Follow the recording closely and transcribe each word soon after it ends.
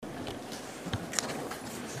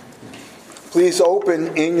Please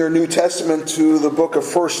open in your New Testament to the book of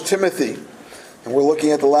 1 Timothy. And we're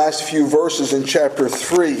looking at the last few verses in chapter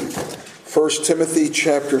 3. 1 Timothy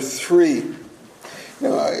chapter 3.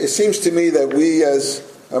 Now, it seems to me that we as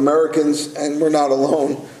Americans, and we're not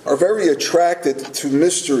alone, are very attracted to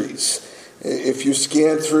mysteries. If you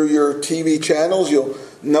scan through your TV channels, you'll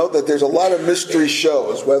note that there's a lot of mystery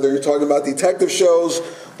shows, whether you're talking about detective shows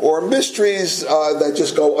or mysteries that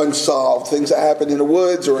just go unsolved, things that happen in the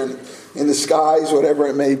woods or in the skies, whatever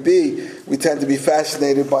it may be. We tend to be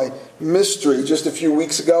fascinated by mystery. Just a few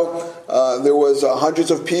weeks ago, there was hundreds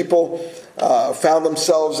of people found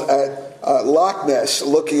themselves at Loch Ness,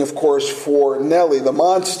 looking, of course, for Nellie, the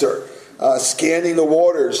monster, scanning the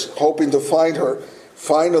waters, hoping to find her.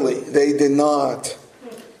 Finally, they did not.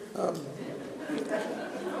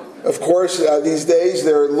 Of course, these days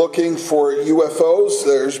they're looking for UFOs.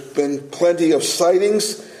 There's been plenty of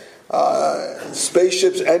sightings.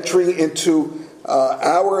 Spaceships entering into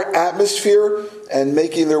our atmosphere and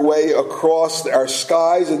making their way across our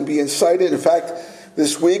skies and being sighted. In fact,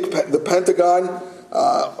 this week the Pentagon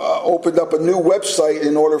opened up a new website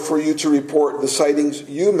in order for you to report the sightings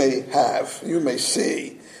you may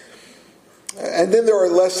see. And then there are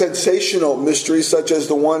less sensational mysteries, such as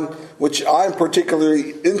the one which I'm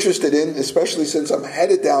particularly interested in, especially since I'm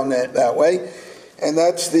headed down that way, and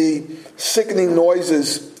that's the sickening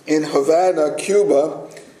noises in Havana, Cuba,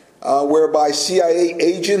 whereby CIA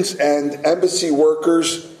agents and embassy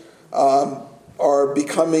workers are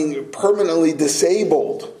becoming permanently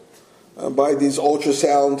disabled by these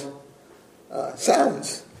ultrasound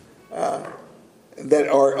sounds that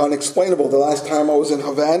are unexplainable. The last time I was in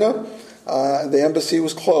Havana, the embassy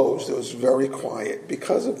was closed. It was very quiet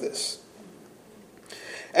because of this.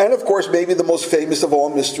 And of course, maybe the most famous of all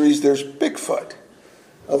mysteries, there's Bigfoot,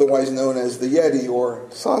 otherwise known as the Yeti or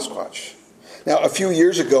Sasquatch. Now, a few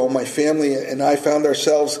years ago, my family and I found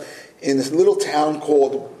ourselves in this little town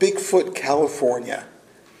called Bigfoot, California.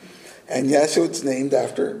 And yes, it's named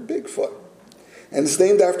after Bigfoot. And it's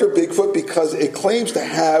named after Bigfoot because it claims to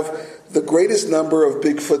have the greatest number of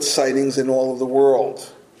Bigfoot sightings in all of the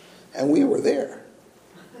world. And we were there.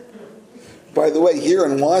 By the way, here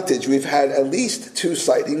in Wantage, we've had at least 2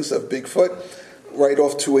 sightings of Bigfoot right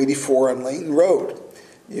off 284 on Layton Road.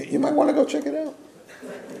 You might want to go check it out.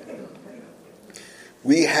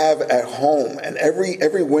 We have at home, and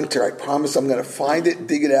every winter I promise I'm going to find it,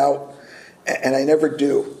 dig it out, and I never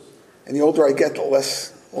do. And the older I get, the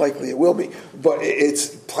less likely it will be. But it's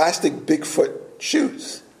plastic Bigfoot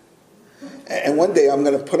shoes. And one day I'm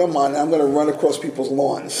going to put them on and I'm going to run across people's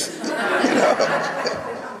lawns.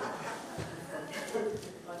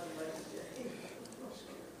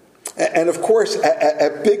 And of course,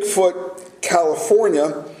 at Bigfoot,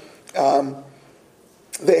 California,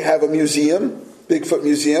 they have a museum, Bigfoot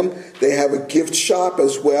Museum. They have a gift shop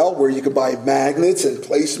as well where you can buy magnets and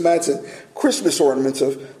placemats and Christmas ornaments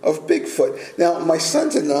of Bigfoot. Now, my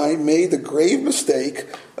sons and I made the grave mistake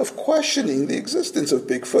of questioning the existence of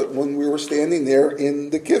Bigfoot when we were standing there in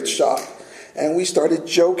the gift shop. And we started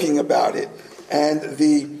joking about it. And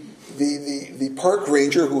the park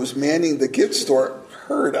ranger who was manning the gift store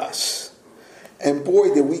heard us. And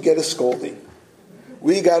boy, did we get a scolding.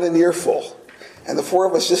 We got an earful. And the 4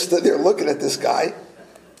 of us just stood there looking at this guy.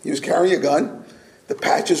 He was carrying a gun. The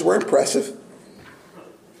patches were impressive.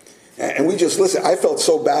 And we just listened. I felt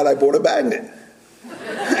so bad I bought a magnet.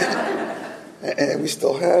 And we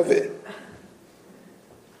still have it.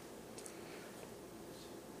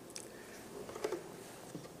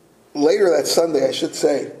 Later that Sunday, I should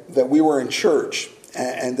say, that we were in church.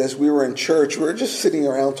 And as we were in church, we were just sitting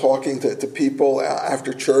around talking to people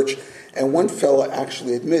after church. And one fella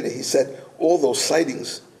actually admitted, he said, all those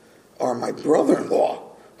sightings are my brother-in-law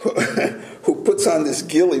who puts on this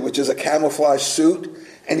ghillie, which is a camouflage suit,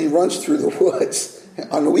 and he runs through the woods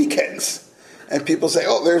on the weekends. And people say,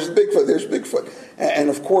 oh, there's Bigfoot. And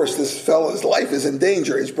of course, this fella's life is in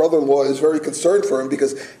danger. His brother-in-law is very concerned for him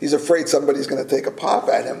because he's afraid somebody's going to take a pop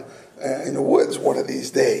at him in the woods one of these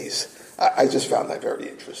days. I just found that very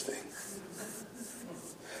interesting.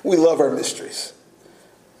 We love our mysteries.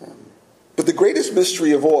 But the greatest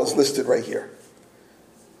mystery of all is listed right here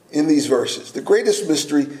in these verses. The greatest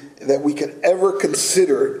mystery that we can ever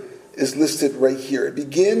consider is listed right here. It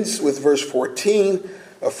begins with verse 14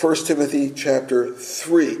 of 1 Timothy chapter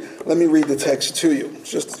 3. Let me read the text to you.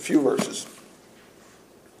 It's just a few verses.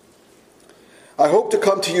 I hope to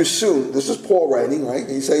come to you soon. This is Paul writing, right?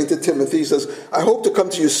 He's saying to Timothy, he says, I hope to come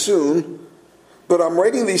to you soon, but I'm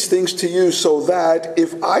writing these things to you so that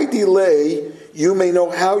if I delay, you may know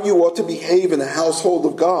how you ought to behave in the household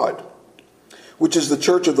of God, which is the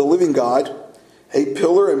church of the living God, a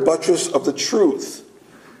pillar and buttress of the truth.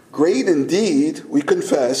 Great indeed, we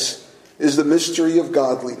confess, is the mystery of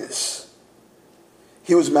godliness.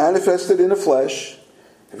 He was manifested in the flesh,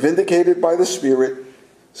 vindicated by the Spirit,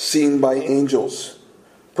 seen by angels,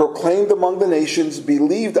 proclaimed among the nations,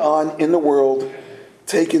 believed on in the world,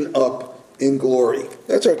 taken up in glory.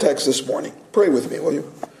 That's our text this morning. Pray with me, will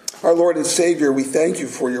you? Our Lord and Savior, we thank you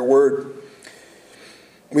for your word.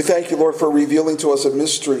 We thank you, Lord, for revealing to us a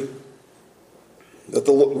mystery that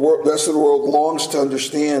the rest of the world longs to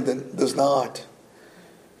understand and does not.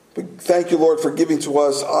 But thank you, Lord, for giving to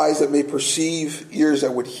us eyes that may perceive, ears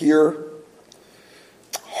that would hear,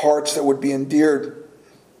 hearts that would be endeared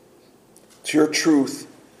to your truth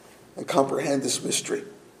and comprehend this mystery.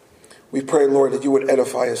 We pray, Lord, that you would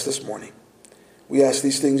edify us this morning. We ask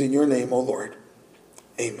these things in your name, O Lord.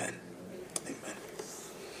 Amen. Amen.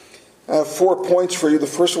 I have 4 points for you. The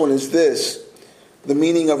first one is this: the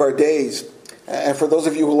meaning of our days. And for those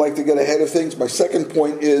of you who like to get ahead of things, my second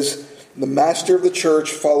point is the master of the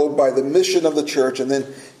church, followed by the mission of the church, and then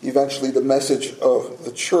eventually the message of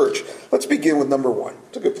the church. Let's begin with number 1.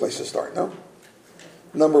 It's a good place to start, no?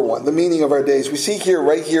 Number 1, the meaning of our days. We see here,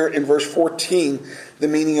 right here in verse 14, the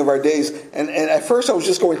meaning of our days. And at first I was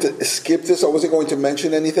just going to skip this. I wasn't going to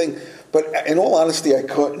mention anything. But in all honesty, I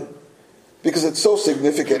couldn't. Because it's so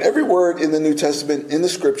significant. Every word in the New Testament, in the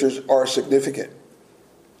Scriptures, are significant.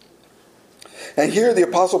 And here the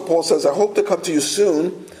Apostle Paul says, I hope to come to you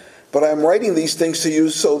soon, but I am writing these things to you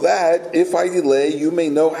so that, if I delay, you may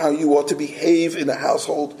know how you ought to behave in the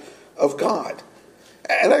household of God.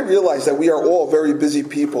 And I realize that we are all very busy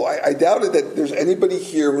people. I doubt it that there's anybody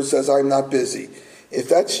here who says, I'm not busy. If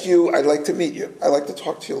that's you, I'd like to meet you. I'd like to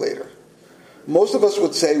talk to you later. Most of us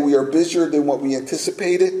would say we are busier than what we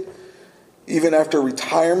anticipated. Even after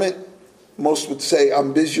retirement, most would say,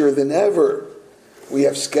 I'm busier than ever. We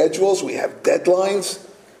have schedules, we have deadlines,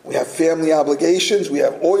 we have family obligations, we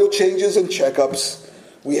have oil changes and checkups,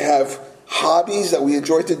 we have hobbies that we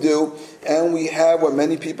enjoy to do, and we have what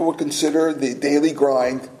many people would consider the daily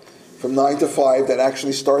grind from 9 to 5 that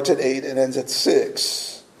actually starts at 8 and ends at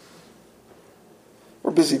 6.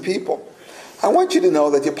 We're busy people. I want you to know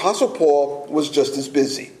that the Apostle Paul was just as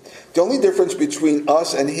busy. The only difference between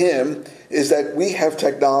us and him is that we have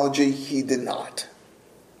technology, he did not.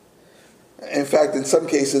 In fact, in some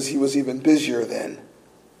cases, he was even busier then.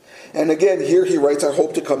 And again, here he writes, I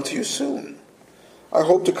hope to come to you soon. I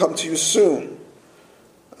hope to come to you soon.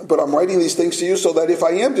 But I'm writing these things to you so that if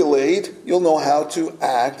I am delayed, you'll know how to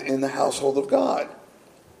act in the household of God.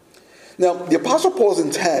 Now, the Apostle Paul's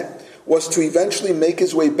intent was to eventually make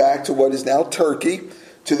his way back to what is now Turkey,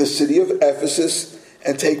 to the city of Ephesus,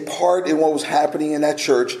 and take part in what was happening in that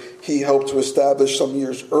church he helped to establish some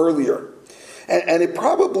years earlier. And it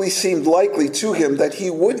probably seemed likely to him that he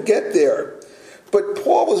would get there. But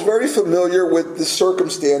Paul was very familiar with the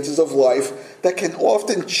circumstances of life that can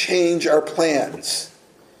often change our plans.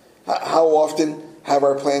 How often have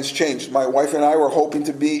our plans changed? My wife and I were hoping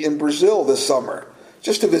to be in Brazil this summer,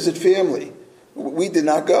 just to visit family. We did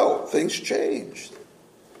not go. Things changed.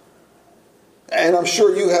 And I'm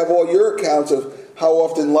sure you have all your accounts of how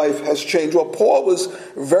often life has changed. Well, Paul was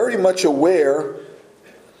very much aware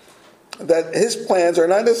that his plans are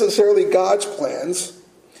not necessarily God's plans.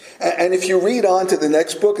 And if you read on to the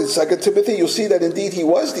next book in 2 Timothy, you'll see that indeed he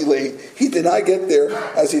was delayed. He did not get there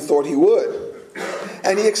as he thought he would.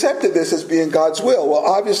 And he accepted this as being God's will. Well,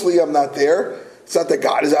 obviously I'm not there. It's not that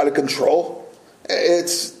God is out of control.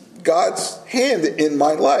 It's God's hand in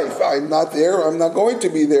my life. I'm not there. I'm not going to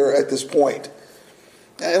be there at this point.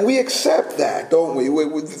 And we accept that, don't we?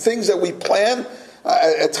 The things that we plan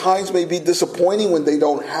at times may be disappointing when they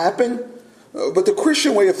don't happen. But the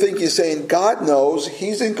Christian way of thinking is saying, God knows,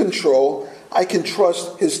 he's in control, I can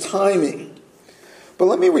trust his timing. But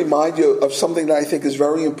let me remind you of something that I think is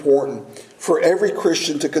very important for every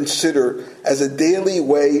Christian to consider as a daily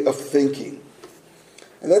way of thinking.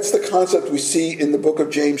 And that's the concept we see in the book of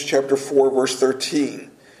James chapter 4, verse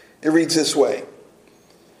 13. It reads this way: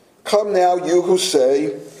 Come now, you who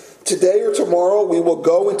say, today or tomorrow we will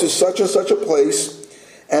go into such and such a place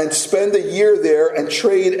and spend a year there and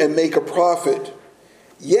trade and make a profit.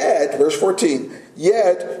 Yet, verse 14,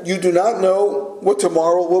 yet you do not know what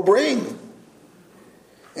tomorrow will bring.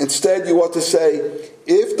 Instead, you ought to say,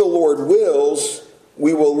 if the Lord wills,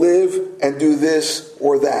 we will live and do this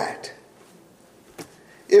or that.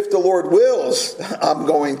 If the Lord wills, I'm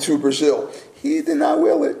going to Brazil. He did not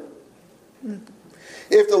will it.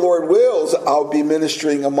 If the Lord wills, I'll be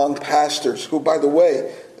ministering among pastors who, by the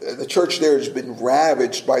way, the church there has been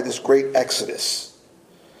ravaged by this great exodus.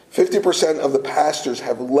 50% of the pastors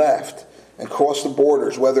have left and cross the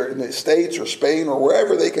borders, whether in the States or Spain or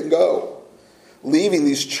wherever they can go, leaving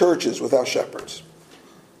these churches without shepherds.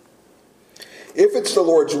 If it's the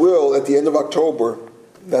Lord's will, at the end of October,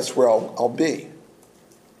 that's where I'll be.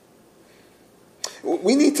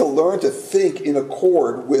 We need to learn to think in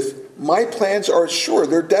accord with my plans are sure,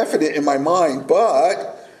 they're definite in my mind,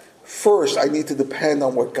 but first I need to depend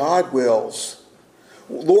on what God wills.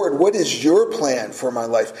 Lord, what is your plan for my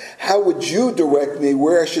life? How would you direct me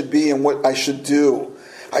where I should be and what I should do?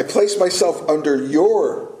 I place myself under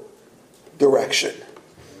your direction,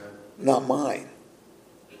 not mine.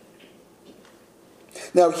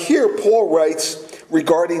 Now here Paul writes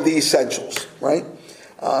regarding the essentials, right?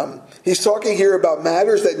 He's talking here about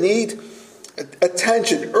matters that need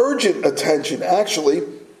attention, urgent attention, actually.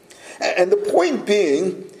 And the point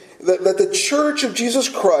being that the Church of Jesus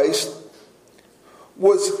Christ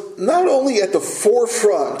was not only at the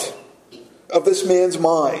forefront of this man's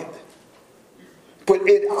mind, but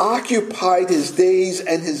it occupied his days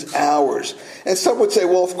and his hours. And some would say,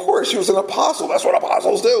 well, of course, he was an apostle. That's what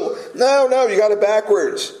apostles do. No, you got it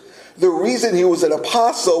backwards. The reason he was an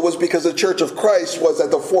apostle was because the Church of Christ was at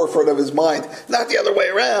the forefront of his mind, not the other way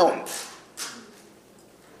around.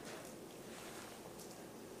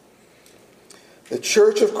 The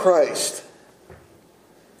Church of Christ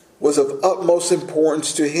was of utmost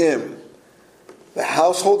importance to him. The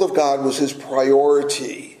household of God was his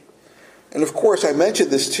priority. And of course, I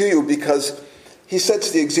mentioned this to you because he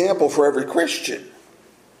sets the example for every Christian.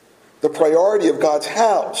 The priority of God's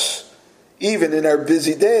house, even in our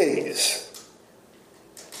busy days.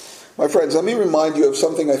 My friends, let me remind you of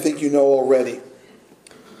something I think you know already.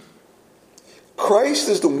 Christ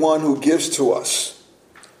is the one who gives to us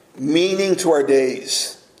meaning to our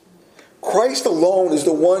days. Christ alone is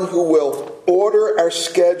the one who will order our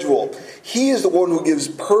schedule. He is the one who gives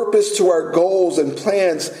purpose to our goals and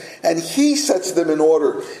plans, and he sets them in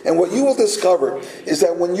order. And what you will discover is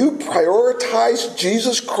that when you prioritize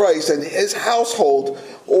Jesus Christ and his household,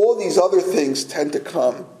 all these other things tend to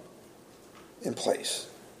come in place.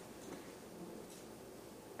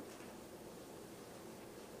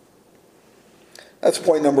 That's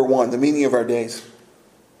point number one, the meaning of our days.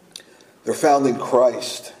 They're found in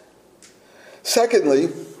Christ. Secondly,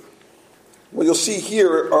 what you'll see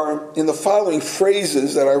here are in the following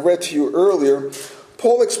phrases that I read to you earlier,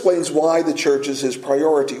 Paul explains why the church is his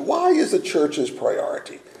priority. Why is the church his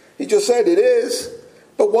priority? He just said it is,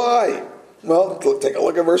 but why? Well, take a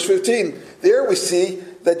look at verse 15. There we see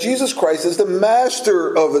that Jesus Christ is the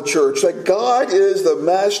master of the church, that God is the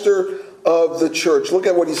master of the church. Look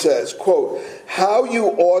at what he says, quote, how you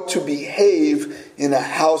ought to behave in a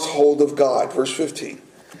household of God. Verse 15.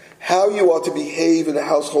 How you ought to behave in the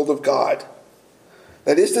household of God.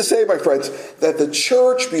 That is to say, my friends, that the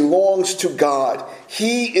church belongs to God.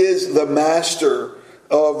 He is the master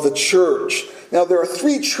of the church. Now, there are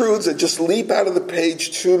three truths that just leap out of the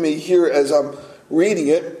page to me here as I'm reading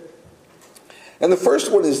it. And the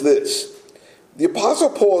first one is this. The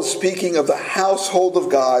Apostle Paul is speaking of the household of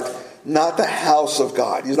God, not the house of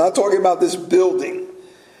God. He's not talking about this building.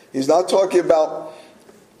 He's not talking about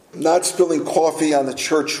not spilling coffee on the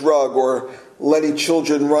church rug or letting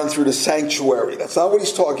children run through the sanctuary. That's not what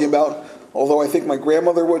he's talking about, although I think my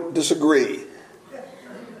grandmother would disagree.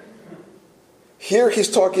 Here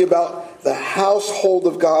he's talking about the household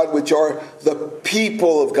of God, which are the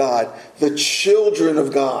people of God, the children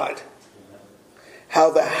of God.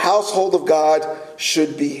 How the household of God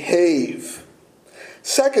should behave.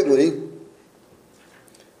 Secondly,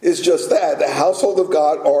 is just that. The household of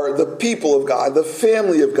God are the people of God, the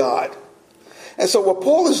family of God. And so what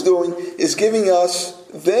Paul is doing is giving us,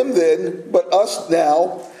 them then, but us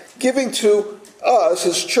now, giving to us,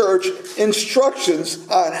 his church, instructions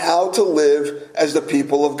on how to live as the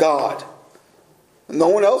people of God. No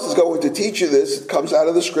one else is going to teach you this. It comes out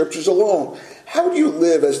of the scriptures alone. How do you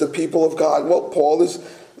live as the people of God? Well, Paul is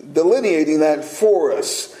delineating that for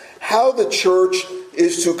us. How the church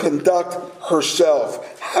is to conduct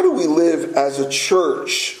herself. How do we live as a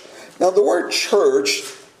church? Now, the word church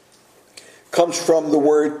comes from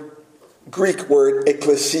the Greek word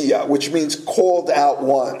ecclesia, which means called out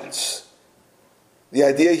ones. The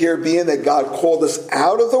idea here being that God called us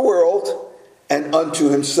out of the world and unto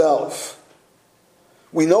himself.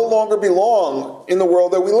 We no longer belong in the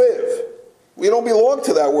world that we live. We don't belong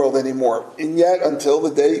to that world anymore. And yet, until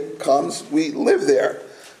the day comes, we live there.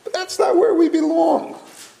 But that's not where we belong.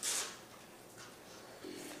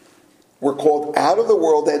 We're called out of the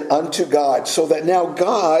world and unto God, so that now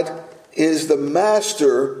God is the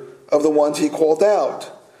master of the ones he called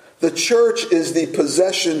out. The church is the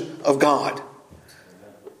possession of God.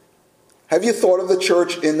 Have you thought of the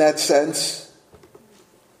church in that sense?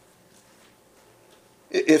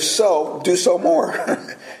 If so, do so more.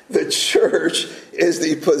 The church is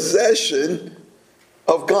the possession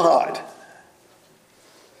of God.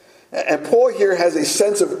 And Paul here has a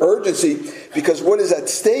sense of urgency because what is at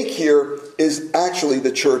stake here is actually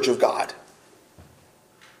the church of God.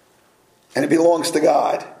 And it belongs to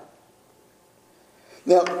God.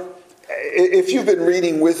 Now, if you've been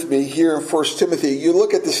reading with me here in 1 Timothy, you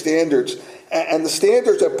look at the standards. And the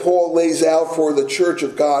standards that Paul lays out for the church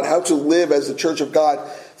of God, how to live as the church of God,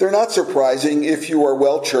 they're not surprising if you are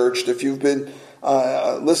well-churched, if you've been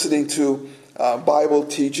listening to Bible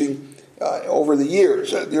teaching over the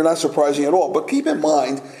years. They're not surprising at all. But keep in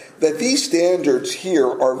mind that these standards here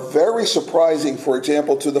are very surprising, for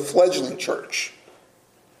example, to the fledgling church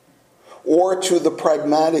or to the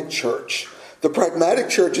pragmatic church. The pragmatic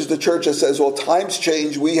church is the church that says, well, times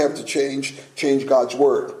change, we have to change God's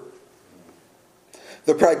word.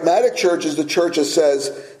 The pragmatic church is the church that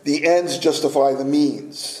says the ends justify the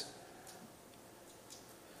means.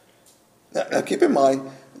 Now keep in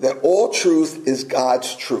mind that all truth is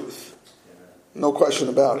God's truth. No question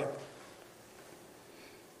about it.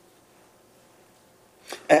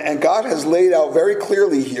 And God has laid out very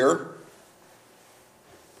clearly here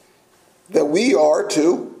that we are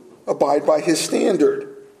to abide by his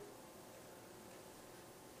standard.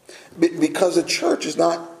 Because the church is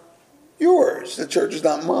not yours. The church is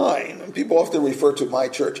not mine. And people often refer to my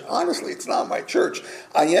church. Honestly, it's not my church.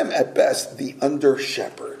 I am at best the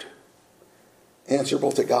under-shepherd,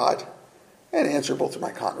 answerable to God and answerable to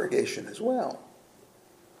my congregation as well.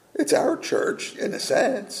 It's our church, in a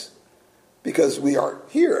sense, because we are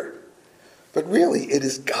here. But really, it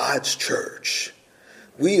is God's church.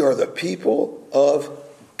 We are the people of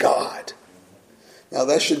God. Now,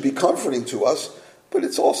 that should be comforting to us, but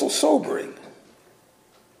it's also sobering.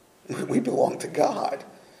 We belong to God.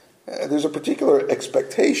 There's a particular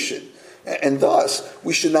expectation. And thus,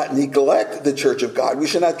 we should not neglect the church of God. We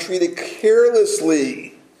should not treat it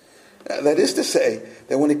carelessly. That is to say,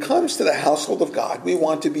 that when it comes to the household of God, we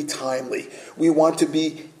want to be timely. We want to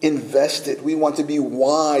be invested. We want to be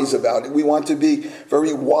wise about it. We want to be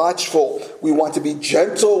very watchful. We want to be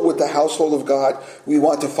gentle with the household of God. We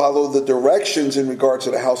want to follow the directions in regards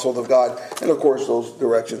to the household of God. And of course, those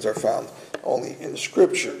directions are found only in the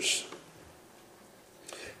Scriptures.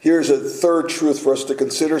 Here's a third truth for us to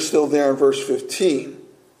consider, still there in verse 15.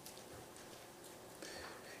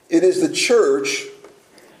 It is the church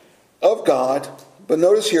of God, but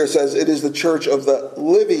notice here it says it is the church of the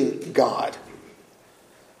living God.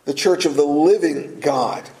 The church of the living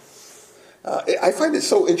God. I find it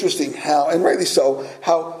so interesting how, and rightly so,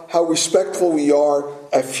 how respectful we are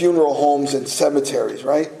at funeral homes and cemeteries,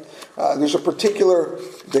 right? There's a particular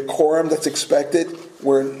decorum that's expected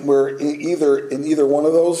where in either one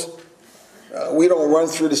of those, we don't run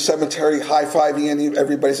through the cemetery high-fiving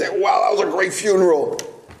everybody saying, wow, that was a great funeral.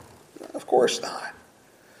 Of course not.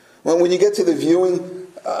 When you get to the viewing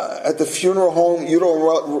at the funeral home, you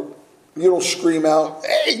don't scream out,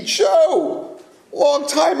 hey, Joe, long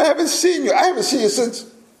time I haven't seen you. I haven't seen you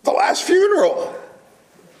since the last funeral.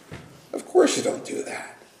 Of course you don't do that.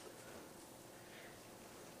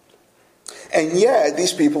 And yet,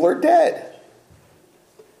 these people are dead.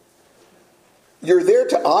 You're there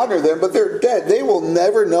to honor them, but they're dead. They will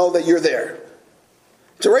never know that you're there.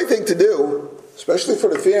 It's the right thing to do, especially for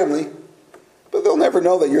the family, but they'll never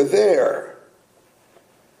know that you're there.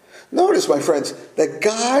 Notice, my friends, that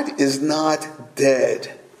God is not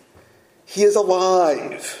dead. He is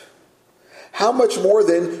alive. How much more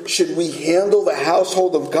then should we handle the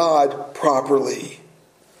household of God properly?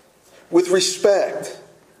 With respect,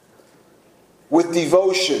 with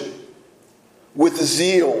devotion, with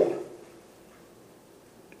zeal.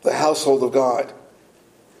 The household of God.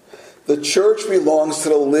 The church belongs to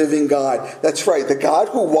the living God. That's right, the God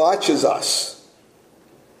who watches us.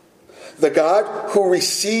 The God who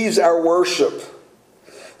receives our worship.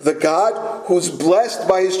 The God who's blessed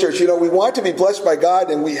by his church. You know, we want to be blessed by God,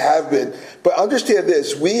 and we have been. But understand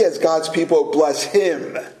this, we as God's people bless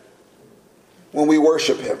him when we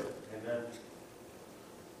worship him.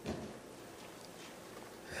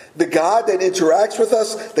 The God that interacts with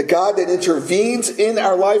us, the God that intervenes in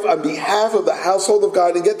our life on behalf of the household of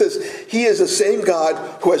God. And get this, he is the same God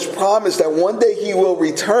who has promised that one day he will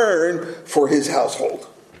return for his household.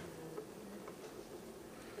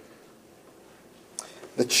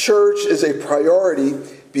 The church is a priority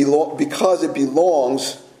because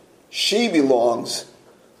she belongs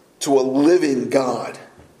to a living God.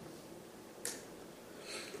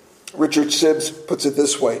 Richard Sibbes puts it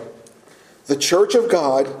this way. The church of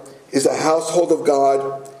God is a household of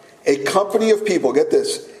God A company of people, get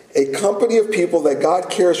this, a company of people that God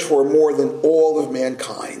cares for more than all of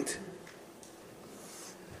mankind.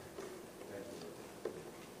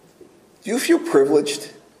 Do you feel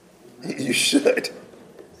privileged? You should.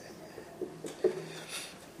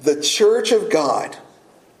 The church of God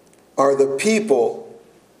are the people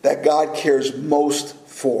that God cares most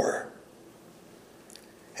for.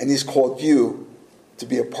 And he's called you to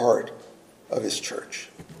be a part of his church.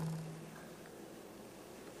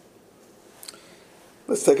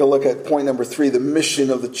 Let's take a look at point number 3, the mission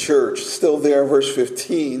of the church. Still there in verse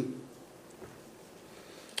 15.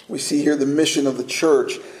 We see here the mission of the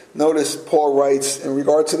church. Notice Paul writes in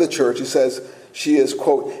regard to the church, he says, she is,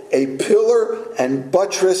 quote, a pillar and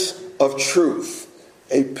buttress of truth.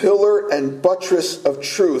 A pillar and buttress of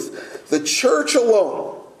truth. The church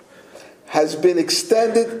alone has been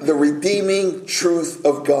extended the redeeming truth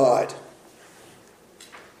of God.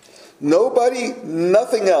 Nobody,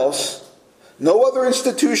 nothing else, no other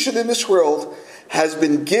institution in this world has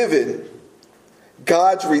been given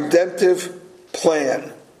God's redemptive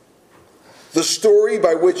plan. The story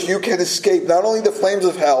by which you can escape not only the flames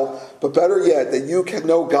of hell, but better yet, that you can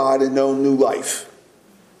know God and know new life.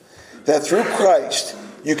 That through Christ,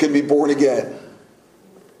 you can be born again.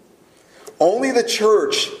 Only the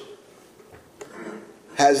church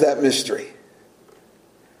has that mystery.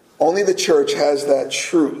 Only the church has that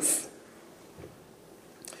truth.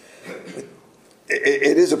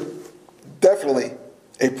 It is definitely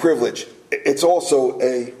a privilege. It's also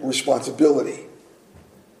a responsibility.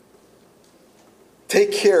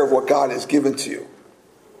 Take care of what God has given to you.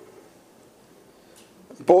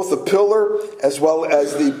 Both the pillar as well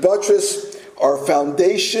as the buttress are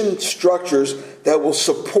foundation structures that will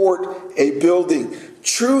support a building.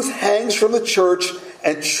 Truth hangs from the church,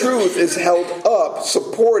 and truth is held up,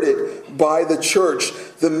 supported by the church.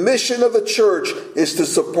 The mission of the church is to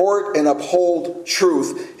support and uphold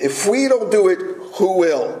truth. If we don't do it, who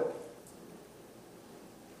will?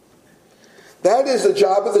 That is the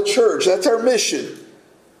job of the church. That's our mission,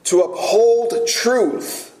 to uphold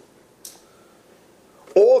truth.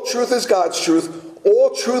 All truth is God's truth.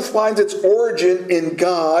 All truth finds its origin in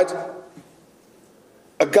God,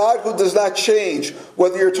 a God who does not change.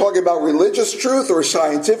 Whether you're talking about religious truth or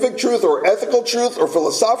scientific truth or ethical truth or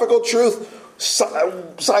philosophical truth,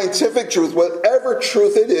 scientific truth, whatever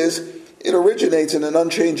truth it is, it originates in an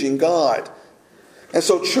unchanging God. And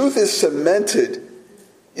so truth is cemented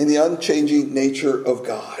in the unchanging nature of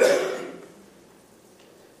God.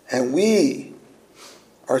 And we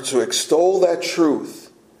are to extol that truth.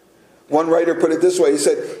 One writer put it this way. He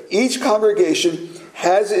said, each congregation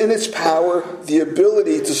has in its power the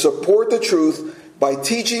ability to support the truth by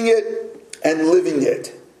teaching it and living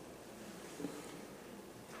it.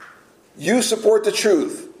 You support the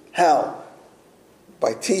truth. How?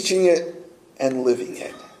 By teaching it and living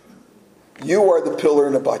it. You are the pillar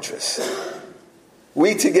and the buttress.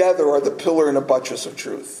 We together are the pillar and the buttress of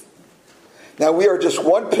truth. Now we are just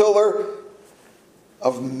one pillar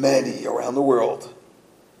of many around the world.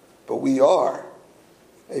 But we are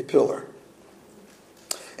a pillar.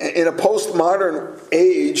 In a postmodern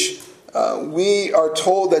age, we are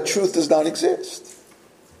told that truth does not exist.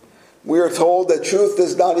 We are told that truth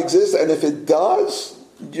does not exist, and if it does,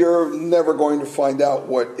 you're never going to find out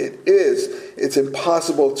what it is. It's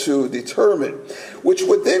impossible to determine, which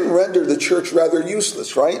would then render the church rather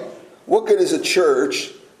useless, right? What good is a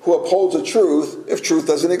church who upholds the truth if truth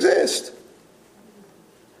doesn't exist?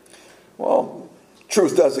 Well,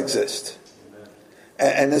 truth does exist.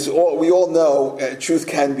 And as we all know, truth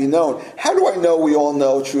can be known. How do I know we all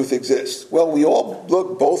know truth exists? Well, we all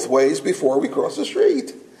look both ways before we cross the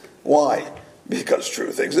street. Why? Because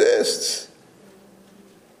truth exists.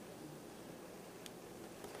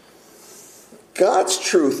 God's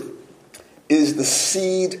truth is the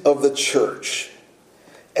seed of the church.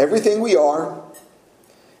 Everything we are,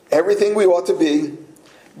 everything we ought to be,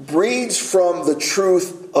 breeds from the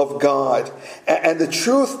truth of God. And the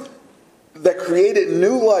truth that created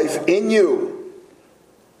new life in you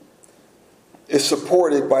is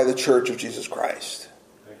supported by the church of Jesus Christ.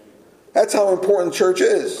 That's how important church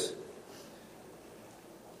is.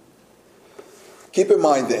 Keep in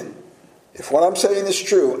mind then, if what I'm saying is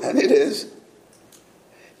true, and it is,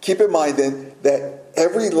 keep in mind then that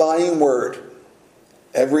every lying word,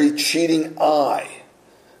 every cheating eye,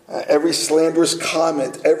 every slanderous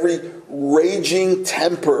comment, every raging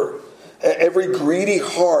temper, every greedy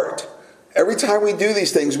heart, every time we do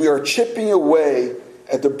these things, we are chipping away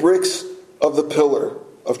at the bricks of the pillar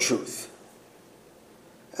of truth.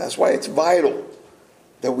 That's why it's vital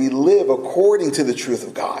that we live according to the truth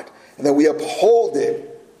of God and that we uphold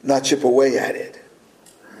it, not chip away at it.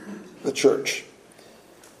 the church.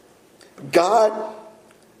 God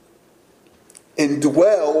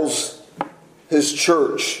indwells his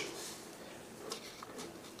church.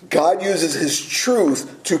 God uses his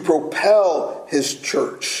truth to propel his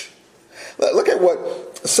church. Look at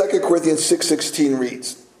what 2 Corinthians 6:16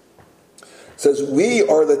 reads. It says, "We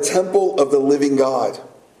are the temple of the living God.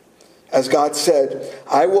 As God said,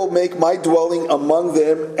 I will make my dwelling among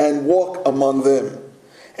them and walk among them.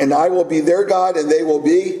 And I will be their God and they will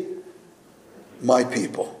be my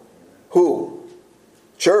people." Who?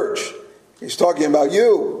 Church. He's talking about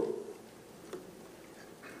you.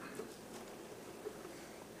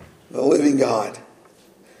 The living God.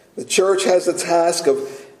 The church has the task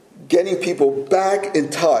of getting people back in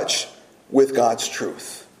touch with God's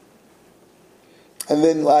truth. And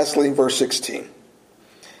then lastly, verse 16.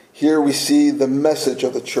 Here we see the message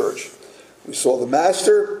of the church. We saw the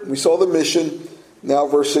master, we saw the mission. Now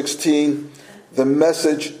verse 16, the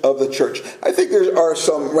message of the church. I think there are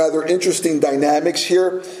some rather interesting dynamics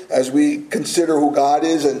here as we consider who God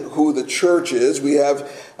is and who the church is. We have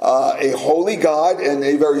a holy God and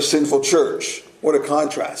a very sinful church. What a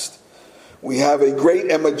contrast. We have a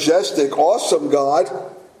great and majestic, awesome God,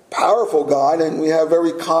 powerful God, and we have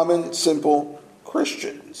very common, simple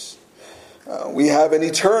Christians. We have an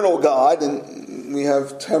eternal God, and we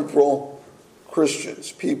have temporal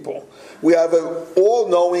Christians, people. We have an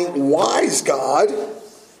all-knowing, wise God,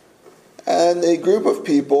 and a group of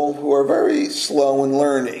people who are very slow in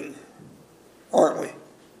learning, aren't we?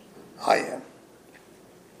 I am.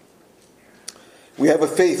 We have a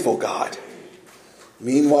faithful God.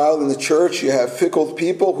 Meanwhile, in the church, you have fickle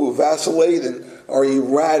people who vacillate and are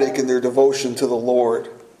erratic in their devotion to the Lord.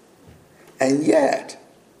 And yet,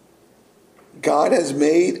 God has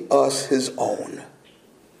made us his own.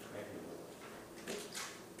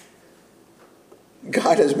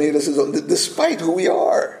 God has made us his own, despite who we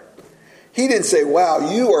are. He didn't say,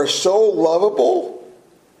 wow, you are so lovable.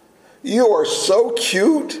 You are so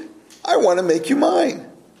cute. I want to make you mine.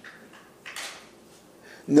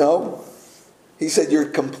 No. He said, you're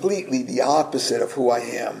completely the opposite of who I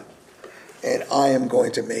am. And I am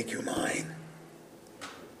going to make you mine.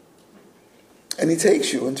 And he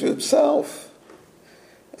takes you into himself.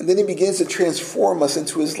 And then he begins to transform us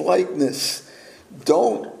into his likeness.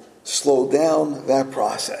 Don't slow down that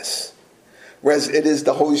process. Whereas it is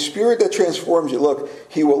the Holy Spirit that transforms you. Look,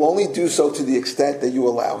 he will only do so to the extent that you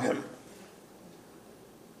allow him.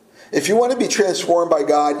 If you want to be transformed by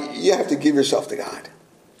God, you have to give yourself to God.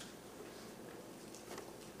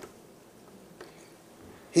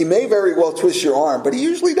 He may very well twist your arm, but he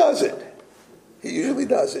usually does it. He usually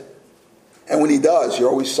does it. And when he does, you're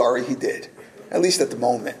always sorry he did. At least at the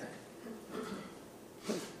moment.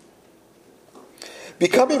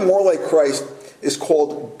 Becoming more like Christ is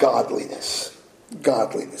called godliness.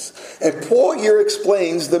 Godliness. And Paul here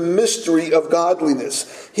explains the mystery of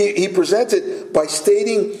godliness. He presents it by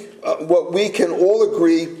stating what we can all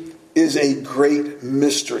agree is a great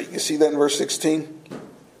mystery. You see that in verse 16?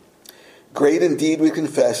 Great indeed, we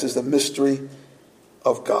confess, is the mystery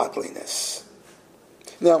of godliness.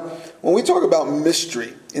 Now, when we talk about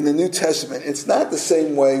mystery in the New Testament, it's not the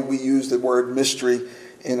same way we use the word mystery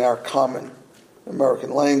in our common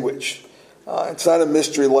American language. It's not a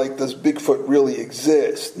mystery like, does Bigfoot really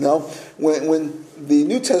exist? No. When the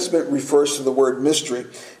New Testament refers to the word mystery,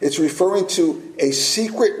 it's referring to a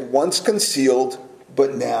secret once concealed,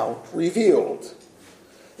 but now revealed.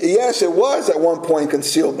 Yes, it was at one point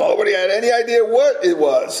concealed. Nobody had any idea what it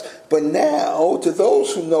was. But now, to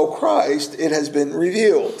those who know Christ, it has been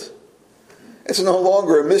revealed. It's no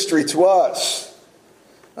longer a mystery to us.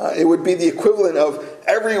 It would be the equivalent of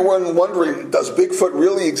everyone wondering, does Bigfoot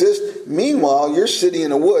really exist? Meanwhile, you're sitting in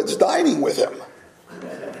the woods dining with him.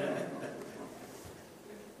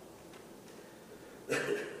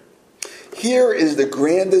 Here is the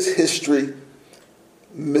grandest history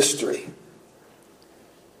mystery.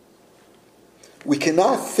 We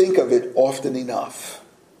cannot think of it often enough.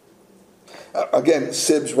 Again,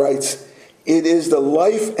 Sibbs writes, it is the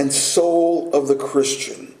life and soul of the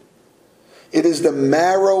Christian. It is the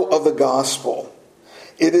marrow of the gospel.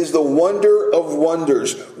 It is the wonder of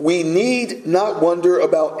wonders. We need not wonder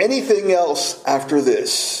about anything else after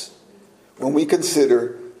this when we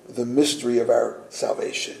consider the mystery of our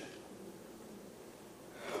salvation.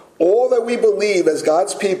 All that we believe as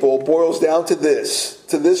God's people boils down to this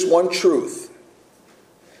one truth.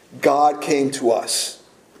 God came to us.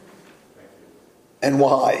 And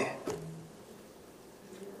why?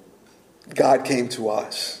 God came to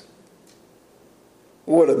us.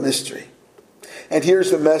 What a mystery. And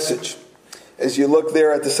here's the message. As you look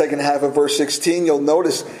there at the second half of verse 16, you'll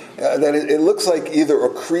notice that it looks like either a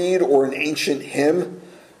creed or an ancient hymn.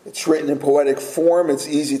 It's written in poetic form. It's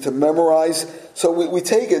easy to memorize. So we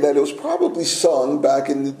take it that it was probably sung back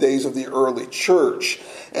in the days of the early church.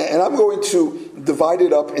 And I'm going to divide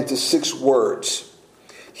it up into 6 words.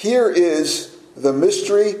 Here is the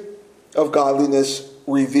mystery of godliness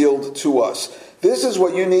revealed to us. This is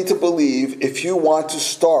what you need to believe if you want to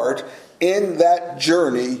start in that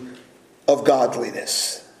journey of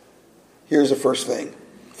godliness. Here's the first thing.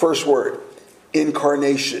 First word,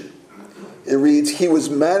 incarnation. It reads, he was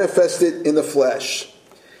manifested in the flesh.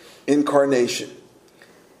 Incarnation.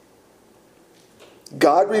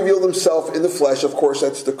 God revealed himself in the flesh. Of course,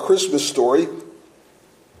 that's the Christmas story.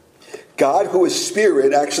 God, who is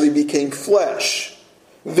spirit, actually became flesh,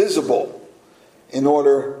 visible, in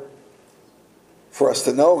order for us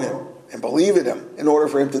to know him and believe in him, in order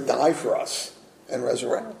for him to die for us and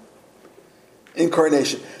resurrect.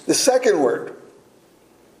 Incarnation. The second word,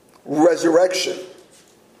 resurrection.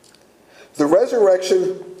 The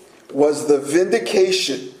resurrection was the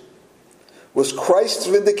vindication, was Christ's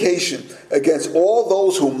vindication against all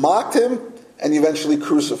those who mocked him and eventually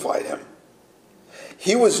crucified him.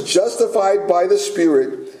 He was justified by the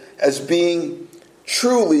Spirit as being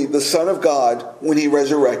truly the Son of God when he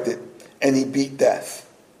resurrected, and he beat death.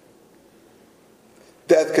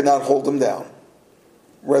 Death could not hold him down.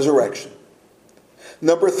 Resurrection.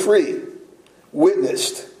 Number 3,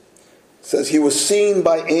 witnessed. It says he was seen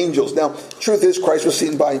by angels. Now, truth is, Christ was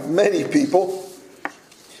seen by many people.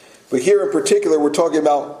 But here in particular, we're talking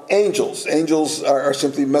about angels. Angels are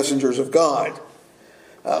simply messengers of God.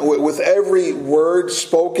 With every word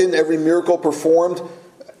spoken, every miracle performed,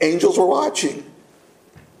 angels were watching.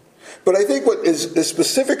 But I think what is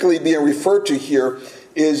specifically being referred to here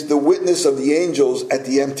is the witness of the angels at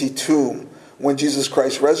the empty tomb when Jesus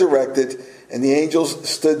Christ resurrected, and the angels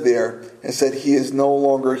stood there and said, he is no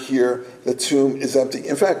longer here, the tomb is empty.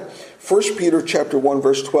 In fact, 1 Peter chapter 1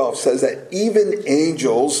 verse 12 says that even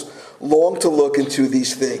angels long to look into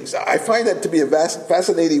these things. I find that to be a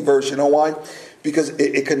fascinating verse. You know why? Because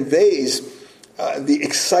it conveys the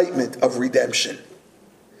excitement of redemption.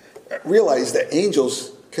 Realize that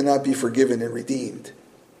angels cannot be forgiven and redeemed,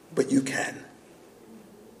 but you can.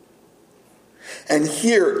 And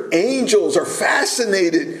here, angels are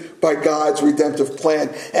fascinated by God's redemptive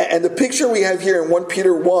plan. And the picture we have here in 1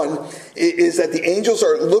 Peter 1 is that the angels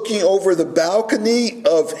are looking over the balcony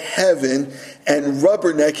of heaven and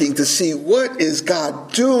rubbernecking to see what is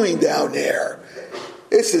God doing down there.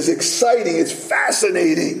 This is exciting. It's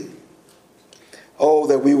fascinating. Oh,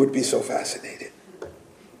 that we would be so fascinated.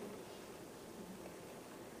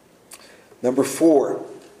 Number 4,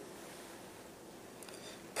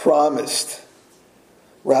 promised,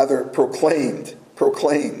 rather proclaimed.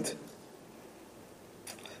 It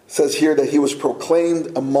says here that he was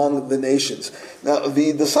proclaimed among the nations. Now,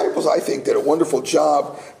 the disciples, I think, did a wonderful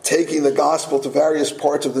job taking the gospel to various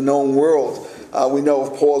parts of the known world. We know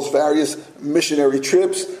of Paul's various missionary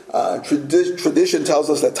trips. Tradition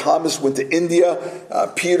tells us that Thomas went to India.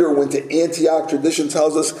 Peter went to Antioch. Tradition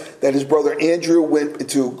tells us that his brother Andrew went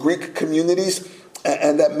into Greek communities,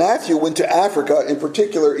 and that Matthew went to Africa, in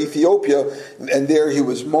particular Ethiopia, and there he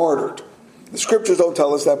was martyred. The scriptures don't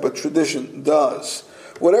tell us that, but tradition does.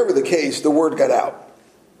 Whatever the case, the word got out.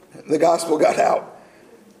 The gospel got out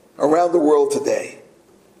around the world today.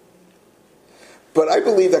 But I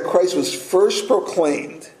believe that Christ was first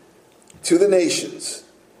proclaimed to the nations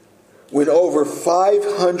when over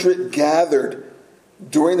 500 gathered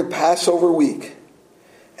during the Passover week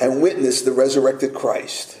and witnessed the resurrected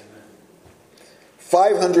Christ.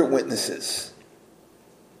 500 witnesses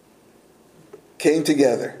came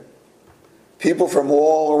together, people from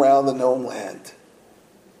all around the known land,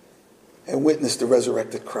 and witnessed the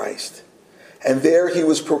resurrected Christ. And there he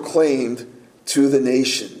was proclaimed to the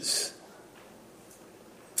nations.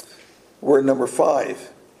 Word number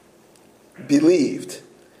 5, believed. It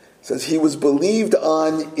says he was believed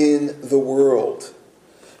on in the world.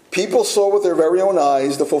 People saw with their very own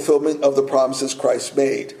eyes the fulfillment of the promises Christ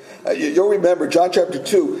made. You'll remember John chapter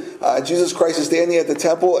 2, Jesus Christ is standing at the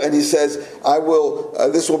temple and he says,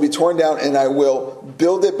 this will be torn down and I will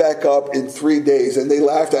build it back up in 3 days. And they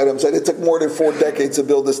laughed at him and said, it took more than 4 decades to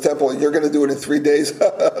build this temple and you're going to do it in 3 days?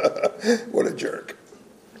 What a jerk.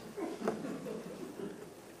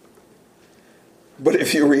 But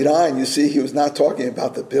if you read on, you see he was not talking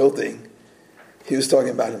about the building. He was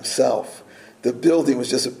talking about himself. The building was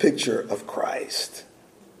just a picture of Christ.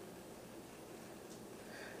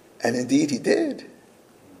 And indeed he did.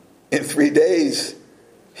 In 3 days,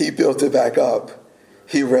 he built it back up.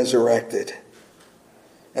 He resurrected.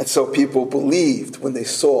 And so people believed when they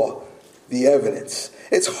saw the evidence.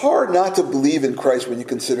 It's hard not to believe in Christ when you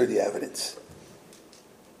consider the evidence.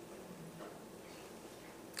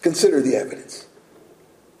 Consider the evidence.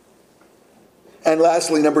 And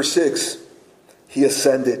lastly, number 6, he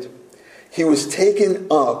ascended. He was taken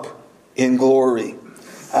up in glory.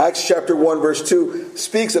 Acts chapter 1 verse 2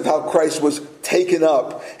 speaks of how Christ was taken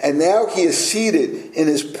up. And now he is seated in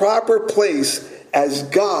his proper place as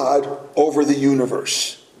God over the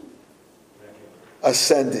universe.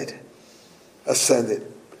 Ascended.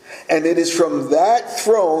 Ascended. And it is from that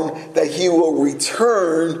throne that he will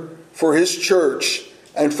return for his church.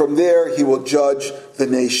 And from there he will judge the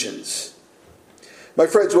nations. My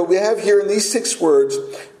friends, what we have here in these 6 words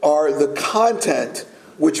are the content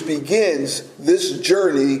which begins this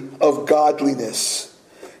journey of godliness.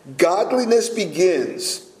 Godliness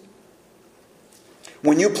begins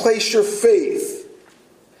when you place your faith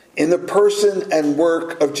in the person and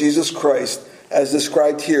work of Jesus Christ, as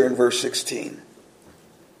described here in verse 16.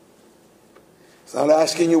 It's not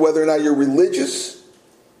asking you whether or not you're religious.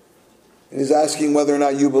 It is asking whether or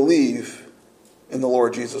not you believe in the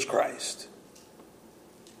Lord Jesus Christ.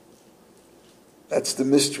 That's the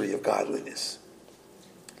mystery of godliness.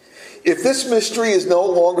 If this mystery is no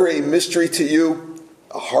longer a mystery to you,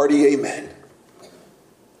 a hearty amen.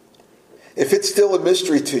 If it's still a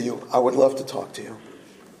mystery to you, I would love to talk to you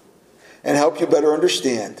and help you better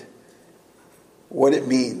understand what it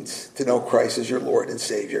means to know Christ as your Lord and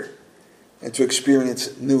Savior and to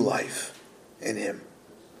experience new life in him.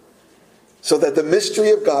 So that the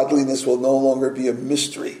mystery of godliness will no longer be a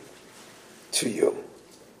mystery to you.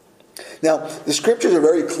 Now, the scriptures are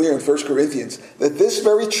very clear in 1 Corinthians that this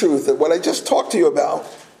very truth, that what I just talked to you about,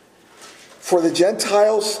 for the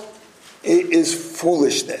Gentiles, it is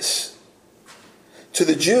foolishness. To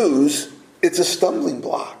the Jews, it's a stumbling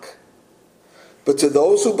block. But to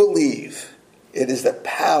those who believe, it is the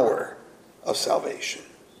power of salvation.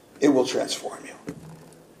 It will transform you.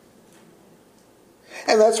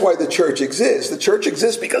 And that's why the church exists. The church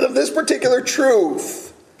exists because of this particular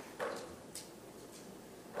truth.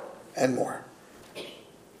 And more.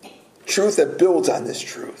 Truth that builds on this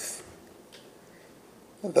truth.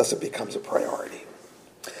 And thus it becomes a priority.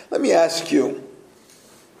 Let me ask you,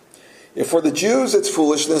 if for the Jews it's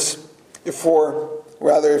foolishness, if for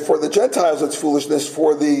the Gentiles it's foolishness,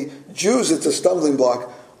 for the Jews it's a stumbling block,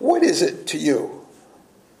 what is it to you?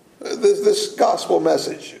 This gospel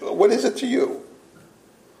message, what is it to you?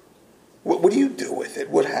 What do you do with it?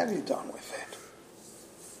 What have you done with it?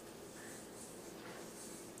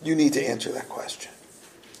 You need to answer that question.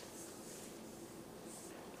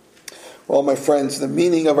 Well, my friends, the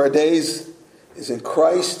meaning of our days is in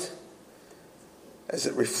Christ, as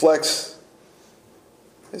it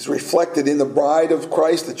is reflected in the bride of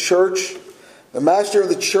Christ, the church. The master of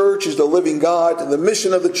the church is the living God, and the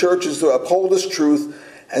mission of the church is to uphold his truth,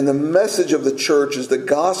 and the message of the church is the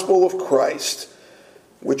gospel of Christ,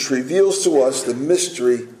 which reveals to us the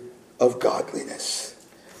mystery of godliness.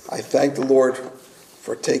 I thank the Lord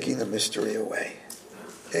for taking the mystery away.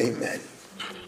 Amen.